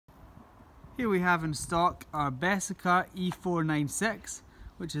Here we have in stock our Bessacrr E496,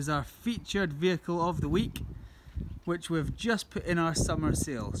 which is our featured vehicle of the week, which we've just put in our summer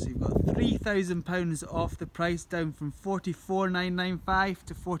sale. So you've got £3,000 off the price, down from £44,995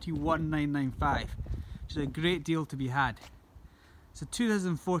 to £41,995, which is a great deal to be had. It's a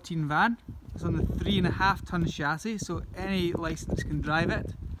 2014 van. It's on the 3.5 ton chassis, so any licence can drive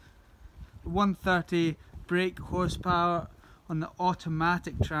it. 130 brake horsepower on the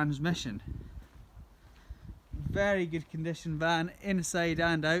automatic transmission. Very good condition van, inside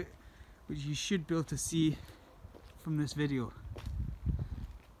and out, which you should be able to see from this video.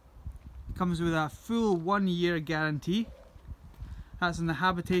 It comes with a full 1-year guarantee. That's on the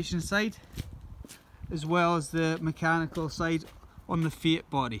habitation side, as well as the mechanical side on the Fiat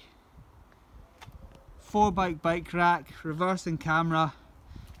body. 4-bike bike rack, reversing camera.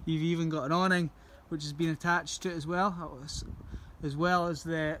 You've even got an awning which has been attached to it as well as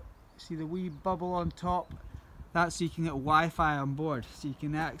the, see the wee bubble on top. That's so you can get Wi-Fi on board, so you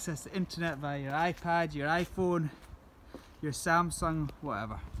can access the internet via your iPad, your iPhone, your Samsung,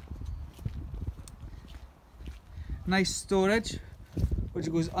 whatever. Nice storage, which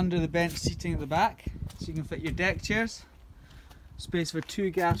goes under the bench seating at the back, so you can fit your deck chairs. Space for 2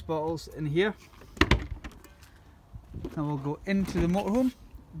 gas bottles in here. And we'll go into the motorhome.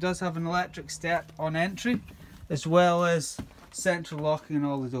 It does have an electric step on entry, as well as central locking on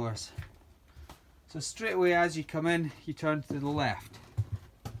all the doors. So straight away as you come in, you turn to the left.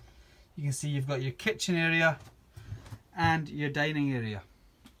 You can see you've got your kitchen area and your dining area.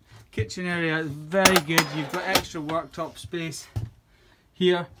 Kitchen area is very good. You've got extra worktop space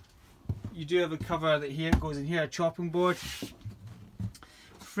here. You do have a cover that here goes in here, a chopping board.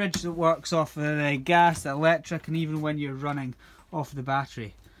 Fridge that works off the gas, the electric, and even when you're running off the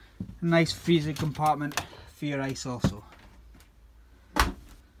battery. A nice freezer compartment for your ice also.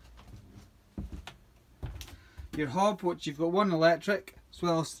 Your hob, which you've got 1 electric as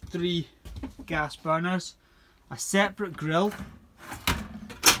well as 3 gas burners. A separate grill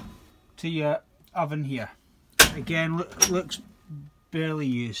to your oven here. Again, looks barely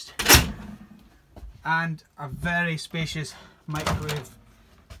used. And a very spacious microwave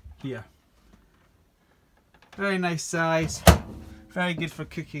here. Very nice size, very good for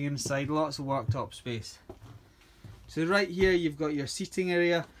cooking inside, lots of worktop space. So right here you've got your seating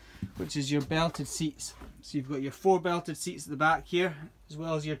area, which is your belted seats. So you've got your 4 belted seats at the back here, as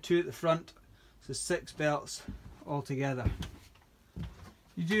well as your 2 at the front, so 6 belts altogether.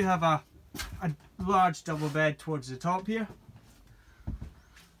 You do have a large double bed towards the top here,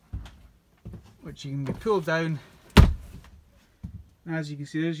 which you can be pulled down. And as you can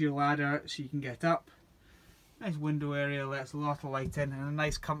see, there's your ladder so you can get up. Nice window area, lets a lot of light in, and a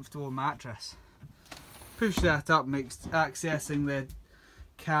nice comfortable mattress. Push that up, makes accessing the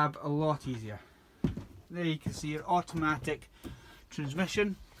cab a lot easier. There you can see your automatic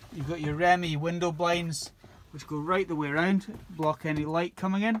transmission. You've got your Remy window blinds, which go right the way around, block any light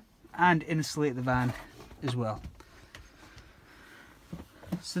coming in, and insulate the van as well.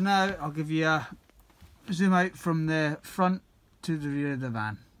 So now I'll give you a zoom out from the front to the rear of the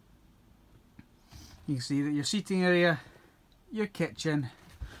van. You can see that your seating area, your kitchen,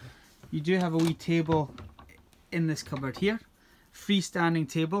 you do have a wee table in this cupboard here, freestanding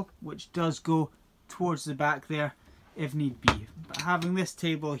table, which does go towards the back there if need be. But having this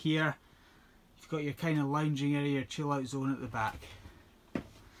table here, you've got your kind of lounging area, your chill out zone at the back.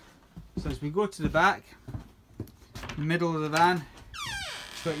 So as we go to the back, the middle of the van,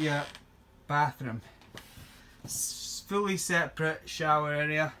 you've got your bathroom. Fully separate shower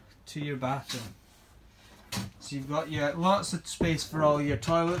area to your bathroom. So you've got your lots of space for all your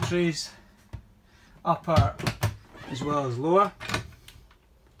toiletries, upper as well as lower.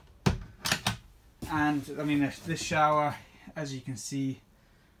 And I mean, this shower, as you can see,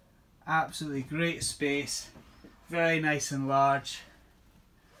 absolutely great space, very nice and large.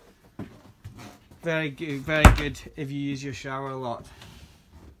 Very good if you use your shower a lot.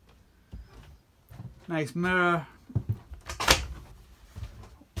 Nice mirror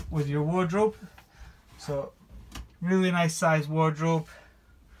with your wardrobe, so really nice size wardrobe.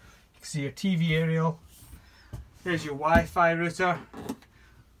 You can see your TV aerial. There's your Wi-Fi router.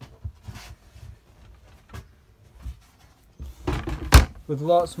 With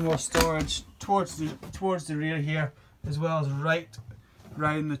lots more storage towards the rear here, as well as right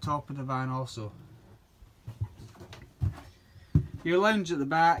round the top of the van also. Your lounge at the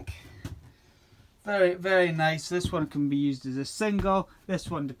back. Very nice. This one can be used as a single, this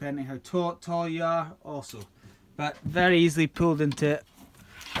one depending how tall you are also, but very easily pulled into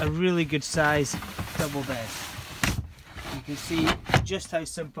a really good size double bed. You can see just how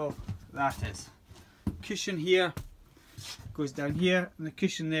simple that is. Cushion here goes down here, and the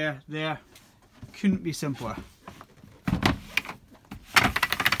cushion there. Couldn't be simpler.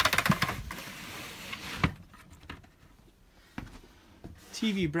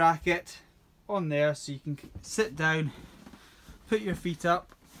 TV bracket on there so you can sit down, put your feet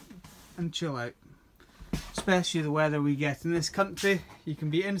up and chill out. Especially the weather we get in this country, you can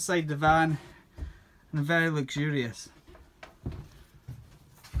be inside the van and very luxurious.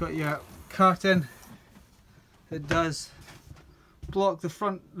 Got your curtain that does block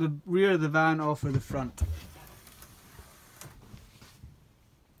the rear of the van off of the front.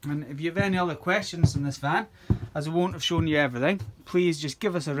 And if you have any other questions on this van, as I won't have shown you everything, please just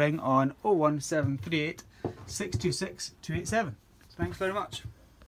give us a ring on 01738 626 287. Thanks very much.